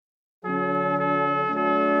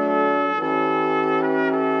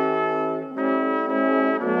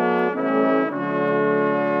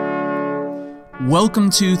Welcome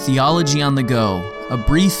to Theology on the Go, a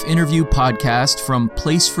brief interview podcast from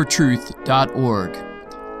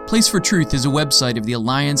placefortruth.org. Place for Truth is a website of the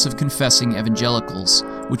Alliance of Confessing Evangelicals,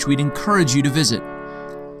 which we'd encourage you to visit.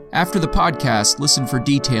 After the podcast, listen for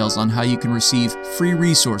details on how you can receive free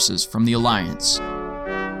resources from the Alliance.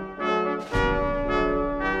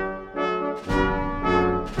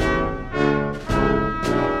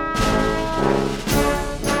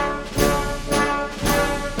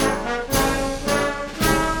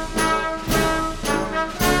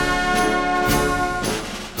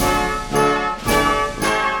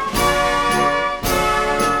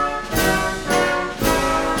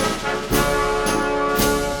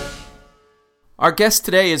 Our guest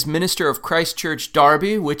today is minister of Christ Church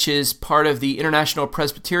Derby, which is part of the International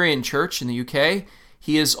Presbyterian Church in the UK.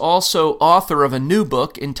 He is also author of a new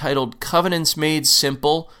book entitled Covenants Made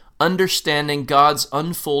Simple, Understanding God's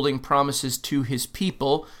Unfolding Promises to His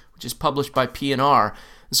People, which is published by P&R.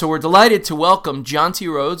 So we're delighted to welcome John T.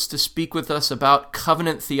 Rhodes to speak with us about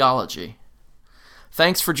covenant theology.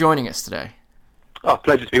 Thanks for joining us today. Oh,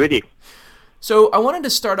 pleasure to be with you. So I wanted to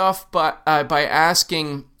start off by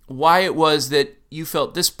asking why it was that you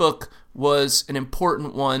felt this book was an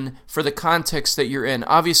important one for the context that you're in.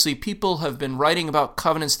 Obviously, people have been writing about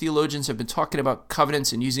covenants. Theologians have been talking about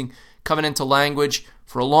covenants and using covenantal language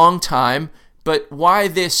for a long time. But why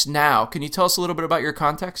this now? Can you tell us a little bit about your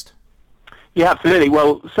context? Yeah, absolutely.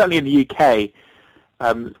 Well, certainly in the UK,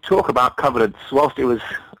 talk about covenants, whilst it was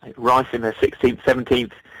rife in the 16th,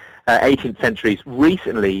 17th, 18th centuries,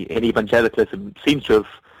 recently in evangelicalism seems to have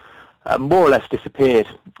more or less disappeared.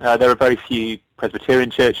 There are very few Presbyterian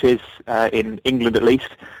churches, in England at least.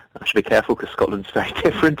 I should be careful because Scotland's very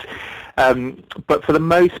different. But for the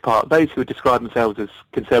most part, those who would describe themselves as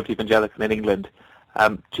conservative evangelical in England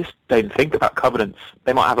just don't think about covenants.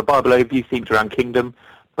 They might have a Bible overview themed around kingdom,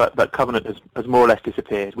 but covenant has more or less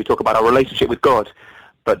disappeared. We talk about our relationship with God,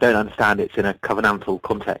 but don't understand it's in a covenantal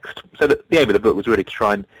context. So the aim of the book was really to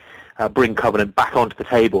try and bring covenant back onto the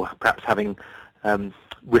table, perhaps having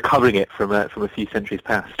recovering it from a few centuries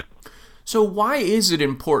past. So why is it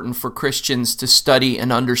important for Christians to study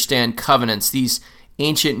and understand covenants, these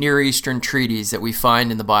ancient Near Eastern treaties that we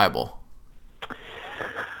find in the Bible?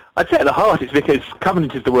 I'd say at the heart it's because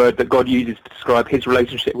covenant is the word that God uses to describe his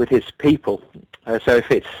relationship with his people. So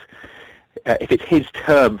if it's his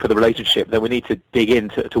term for the relationship, then we need to dig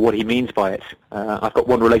into what he means by it. I've got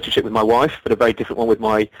one relationship with my wife, but a very different one with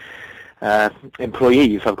my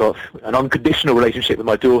employees. I've got an unconditional relationship with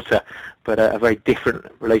my daughter, but a very different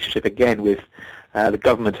relationship again with the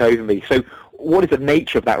government over me. So what is the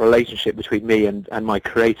nature of that relationship between me and my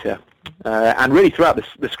Creator? And really throughout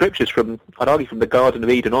the scriptures, I'd argue from the Garden of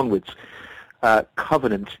Eden onwards,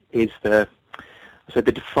 covenant is the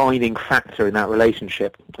defining factor in that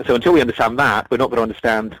relationship. So until we understand that, we're not going to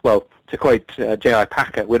understand, well, to quote J.I.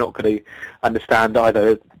 Packer, we're not going to understand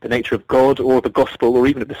either the nature of God or the gospel or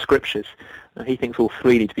even of the scriptures. He thinks all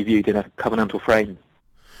three need to be viewed in a covenantal frame.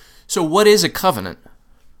 So what is a covenant?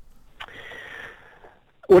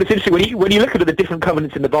 Well, it's interesting, when you look at the different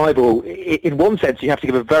covenants in the Bible, in one sense you have to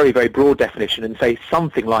give a very, very broad definition and say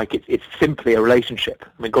something like it's simply a relationship.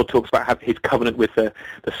 I mean, God talks about his covenant with the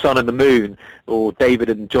sun and the moon, or David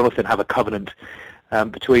and Jonathan have a covenant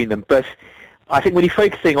between them. But I think when you're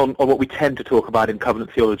focusing on what we tend to talk about in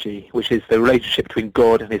covenant theology, which is the relationship between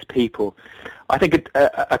God and his people, I think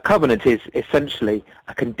a covenant is essentially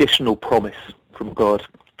a conditional promise from God.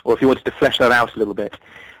 Or if you wanted to flesh that out a little bit,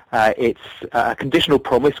 it's a conditional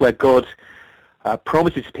promise where God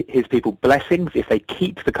promises his people blessings if they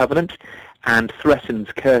keep the covenant and threatens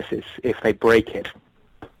curses if they break it.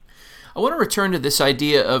 I want to return to this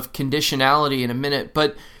idea of conditionality in a minute,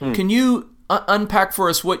 but can you unpack for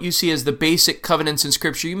us what you see as the basic covenants in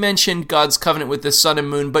Scripture? You mentioned God's covenant with the sun and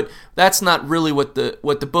moon, but that's not really what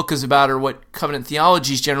the book is about or what covenant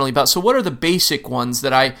theology is generally about. So what are the basic ones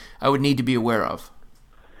that I would need to be aware of?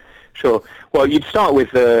 Sure. Well, you'd start with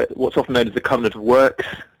what's often known as the covenant of works,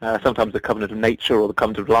 sometimes the covenant of nature or the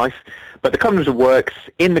covenant of life. But the covenant of works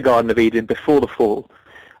in the Garden of Eden before the fall,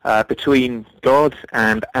 between God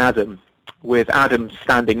and Adam, with Adam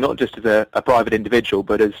standing not just as a private individual,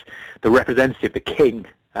 but as the representative, the king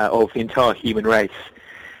of the entire human race.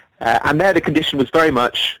 And there the condition was very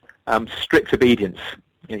much strict obedience.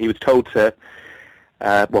 You know, he was told to,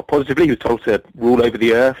 positively, he was told to rule over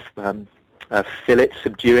the earth, fill it,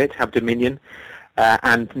 subdue it, have dominion,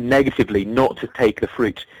 and negatively not to take the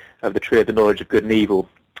fruit of the tree of the knowledge of good and evil.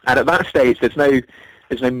 And at that stage, there's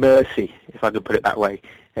no mercy, if I can put it that way.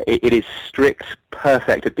 It is strict,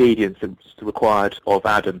 perfect obedience that's required of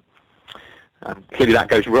Adam. Clearly that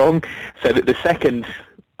goes wrong. So that the second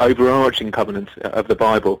overarching covenant of the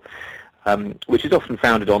Bible, which is often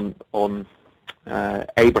founded on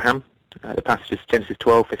Abraham. The passage is Genesis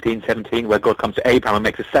 12, 15, 17, where God comes to Abraham and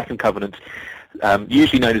makes a second covenant,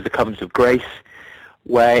 usually known as the covenant of grace,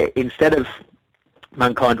 where instead of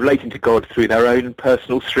mankind relating to God through their own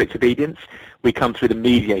personal strict obedience, we come through the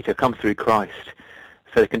mediator, come through Christ.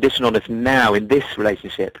 So the condition on us now in this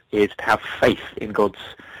relationship is to have faith in God's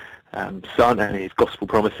Son and his gospel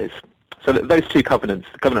promises. So that those two covenants,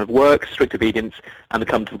 the covenant of works, strict obedience, and the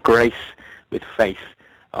covenant of grace with faith,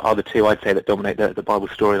 are the two, I'd say, that dominate the Bible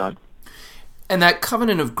storyline. And that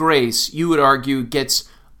covenant of grace, you would argue, gets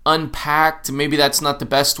unpacked, maybe that's not the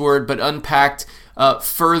best word, but unpacked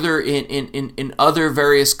further in other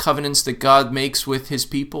various covenants that God makes with his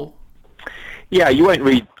people? Yeah, you won't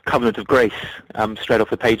read covenant of grace straight off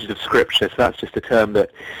the pages of Scripture, so that's just a term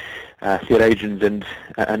that theologians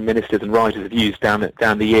and ministers and writers have used down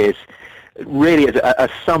the years, really as a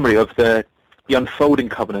summary of the unfolding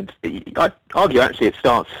covenant. I'd argue actually it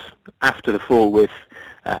starts after the fall with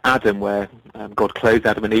Adam, where God clothed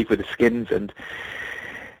Adam and Eve with the skins and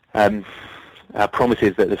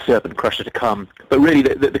promises that the serpent crusher to come. But really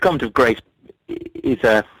the covenant of grace is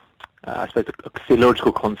I suppose a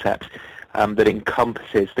theological concept that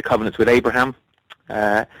encompasses the covenants with Abraham,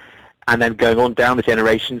 and then going on down the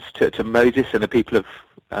generations to Moses and the people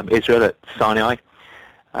of Israel at Sinai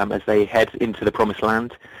as they head into the promised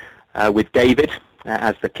land, with David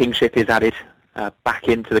as the kingship is added back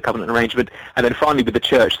into the covenant arrangement, and then finally with the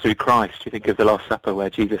church through Christ. You think of the Last Supper where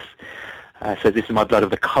Jesus says, "This is my blood of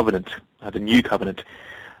the covenant," the new covenant.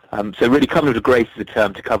 So really covenant of grace is a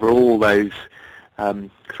term to cover all those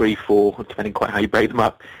 3, 4, depending quite how you break them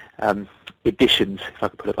up, editions, if I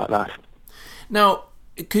could put it like that. Now,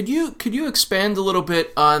 could you expand a little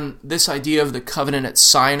bit on this idea of the covenant at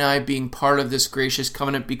Sinai being part of this gracious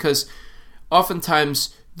covenant? Because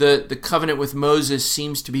oftentimes the covenant with Moses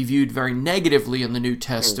seems to be viewed very negatively in the New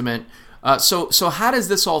Testament. So how does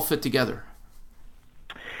this all fit together?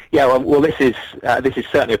 Yeah, well, this is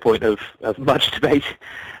certainly a point of much debate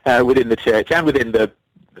within the church and within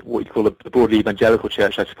what you call the broadly evangelical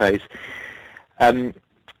church, I suppose.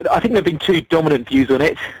 I think there have been two dominant views on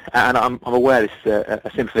it, and I'm aware this is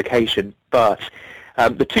a simplification, but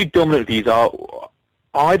the two dominant views are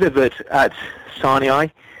either that at Sinai,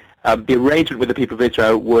 the arrangement with the people of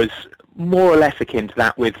Israel was more or less akin to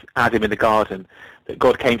that with Adam in the garden, that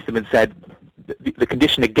God came to them and said, the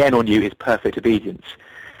condition again on you is perfect obedience.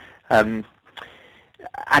 And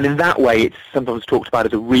in that way, it's sometimes talked about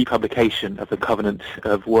as a republication of the covenant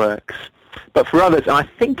of works. But for others, and I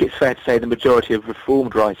think it's fair to say the majority of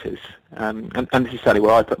Reformed writers, and this is certainly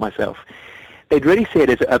where I put myself, they'd really see it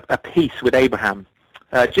as a peace with Abraham.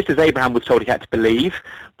 Just as Abraham was told he had to believe,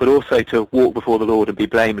 but also to walk before the Lord and be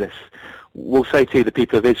blameless, we'll say to the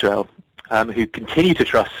people of Israel, who continue to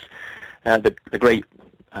trust the great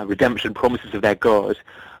redemption promises of their God,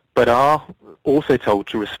 but are also told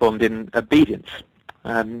to respond in obedience.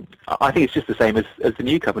 I think it's just the same as the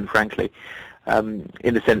New Covenant, frankly,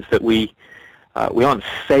 in the sense that we aren't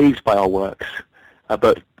saved by our works,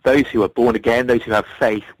 but those who are born again, those who have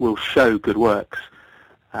faith, will show good works.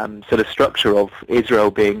 So the structure of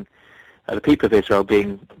Israel being, the people of Israel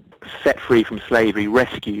being set free from slavery,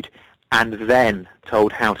 rescued, and then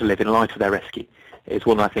told how to live in light of their rescue, is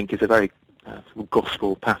one I think is a very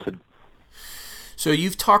gospel pattern. So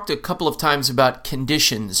you've talked a couple of times about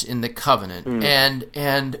conditions in the covenant,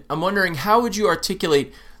 and I'm wondering, how would you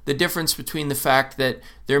articulate the difference between the fact that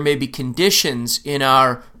there may be conditions in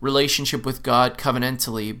our relationship with God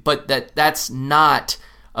covenantally, but that's not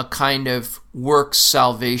a kind of works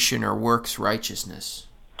salvation or works righteousness?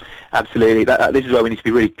 Absolutely. This is where we need to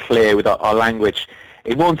be really clear with our language.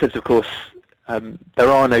 In one sense, of course, there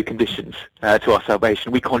are no conditions to our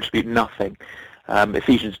salvation. We contribute nothing.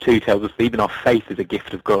 Ephesians 2 tells us that even our faith is a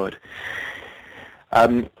gift of God.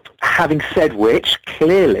 Having said which,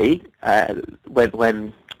 clearly,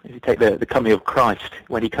 when you take the coming of Christ,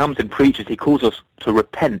 when he comes and preaches, he calls us to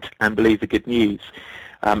repent and believe the good news.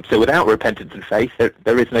 So without repentance and faith,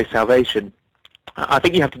 there is no salvation. I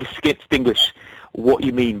think you have to distinguish what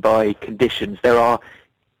you mean by conditions. There are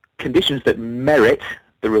conditions that merit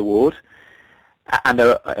the reward, and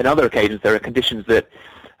in other occasions there are conditions that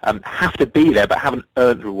have to be there but haven't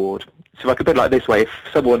earned the reward. So if I could put it like this way, if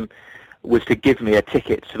someone was to give me a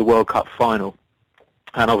ticket to the World Cup final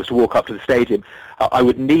and I was to walk up to the stadium, I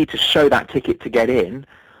would need to show that ticket to get in,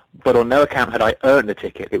 but on no account had I earned the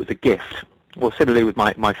ticket. It was a gift. Well, similarly with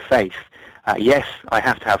my faith. Yes, I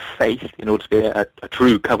have to have faith in order to be a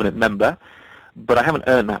true covenant member, but I haven't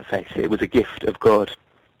earned that faith. It was a gift of God.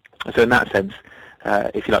 So in that sense,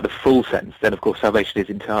 if you like, the full sense, then of course salvation is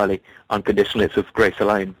entirely unconditional. It's of grace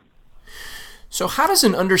alone. So how does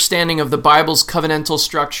an understanding of the Bible's covenantal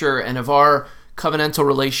structure and of our covenantal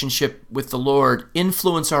relationship with the Lord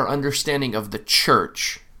influence our understanding of the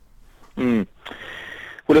church? Well,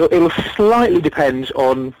 it will slightly depend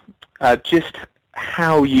on just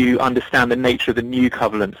how you understand the nature of the new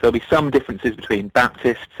covenant. There'll be some differences between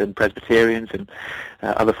Baptists and Presbyterians and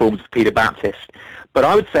other forms of Peter Baptist. But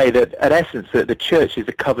I would say that, at essence, that the church is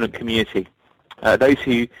a covenant community. Those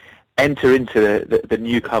who enter into the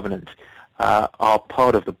new covenant are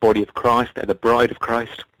part of the body of Christ. They're the bride of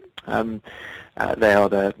Christ. They are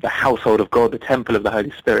the household of God, the temple of the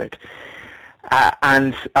Holy Spirit,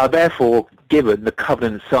 and are therefore given the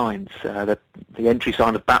covenant signs, the entry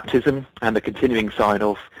sign of baptism and the continuing sign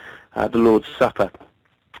of the Lord's Supper.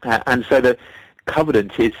 And so the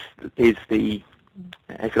covenant is the,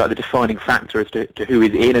 if you like, the defining factor as to who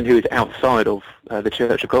is in and who is outside of the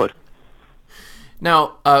Church of God.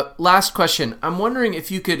 Now, last question. I'm wondering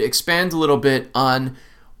if you could expand a little bit on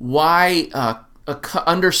why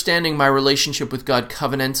understanding my relationship with God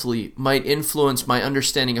covenantally might influence my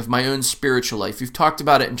understanding of my own spiritual life. You've talked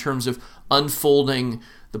about it in terms of unfolding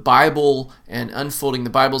the Bible and unfolding the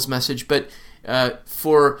Bible's message, but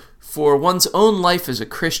for one's own life as a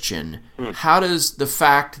Christian, how does the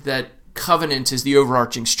fact that covenant is the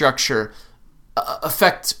overarching structure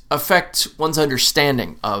affect one's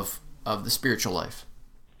understanding of the spiritual life?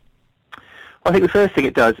 I think the first thing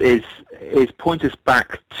it does is point us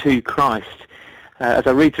back to Christ. As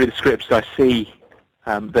I read through the scriptures, I see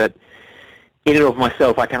that in and of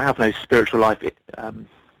myself I can have no spiritual life,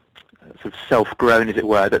 sort of self-grown, as it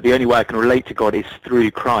were, that the only way I can relate to God is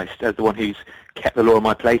through Christ as the one who's kept the law in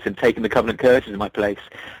my place and taken the covenant curses in my place.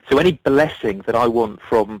 So any blessing that I want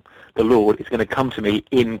from the Lord is going to come to me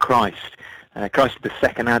in Christ. Christ is the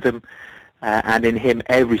second Adam, and in him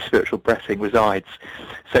every spiritual blessing resides.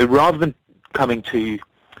 So rather than coming to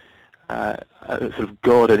sort of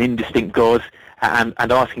God, an indistinct God, and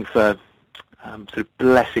asking for sort of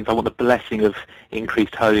blessings, I want the blessing of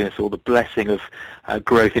increased holiness or the blessing of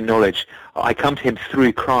growth in knowledge, I come to him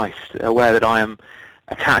through Christ, aware that I am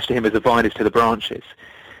attached to him as the vine is to the branches.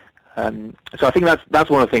 So I think that's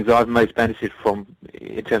one of the things that I've most benefited from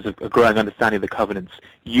in terms of a growing understanding of the covenants.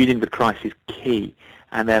 Union with Christ is key,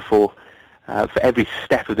 and therefore for every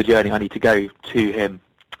step of the journey I need to go to him.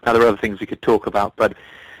 Now there are other things we could talk about, but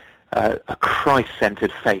a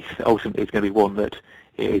Christ-centered faith ultimately is going to be one that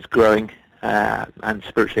is growing and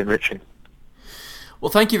spiritually enriching. Well,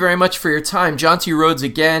 thank you very much for your time. John T. Rhodes,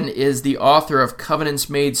 again, is the author of Covenants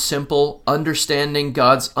Made Simple, Understanding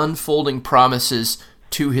God's Unfolding Promises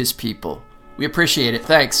to His People. We appreciate it.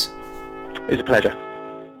 Thanks. It's a pleasure.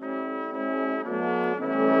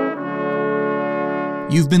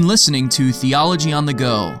 You've been listening to Theology on the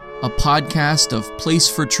Go, a podcast of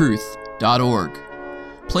placefortruth.org.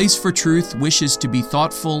 Place for Truth wishes to be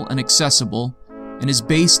thoughtful and accessible, and is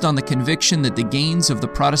based on the conviction that the gains of the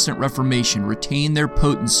Protestant Reformation retain their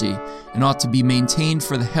potency and ought to be maintained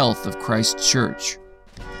for the health of Christ's Church.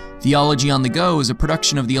 Theology on the Go is a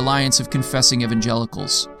production of the Alliance of Confessing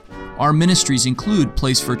Evangelicals. Our ministries include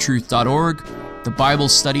placefortruth.org, the Bible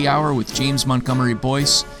Study Hour with James Montgomery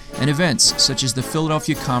Boyce, and events such as the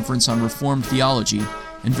Philadelphia Conference on Reformed Theology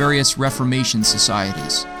and various Reformation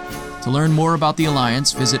societies. To learn more about the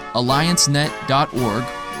Alliance, visit alliancenet.org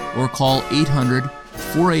or call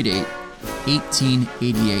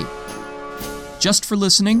 800-488-1888. Just for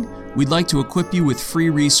listening, we'd like to equip you with free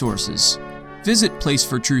resources. Visit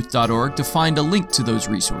placefortruth.org to find a link to those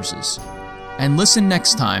resources. And listen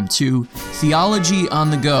next time to Theology on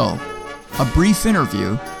the Go, a brief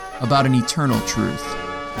interview about an eternal truth.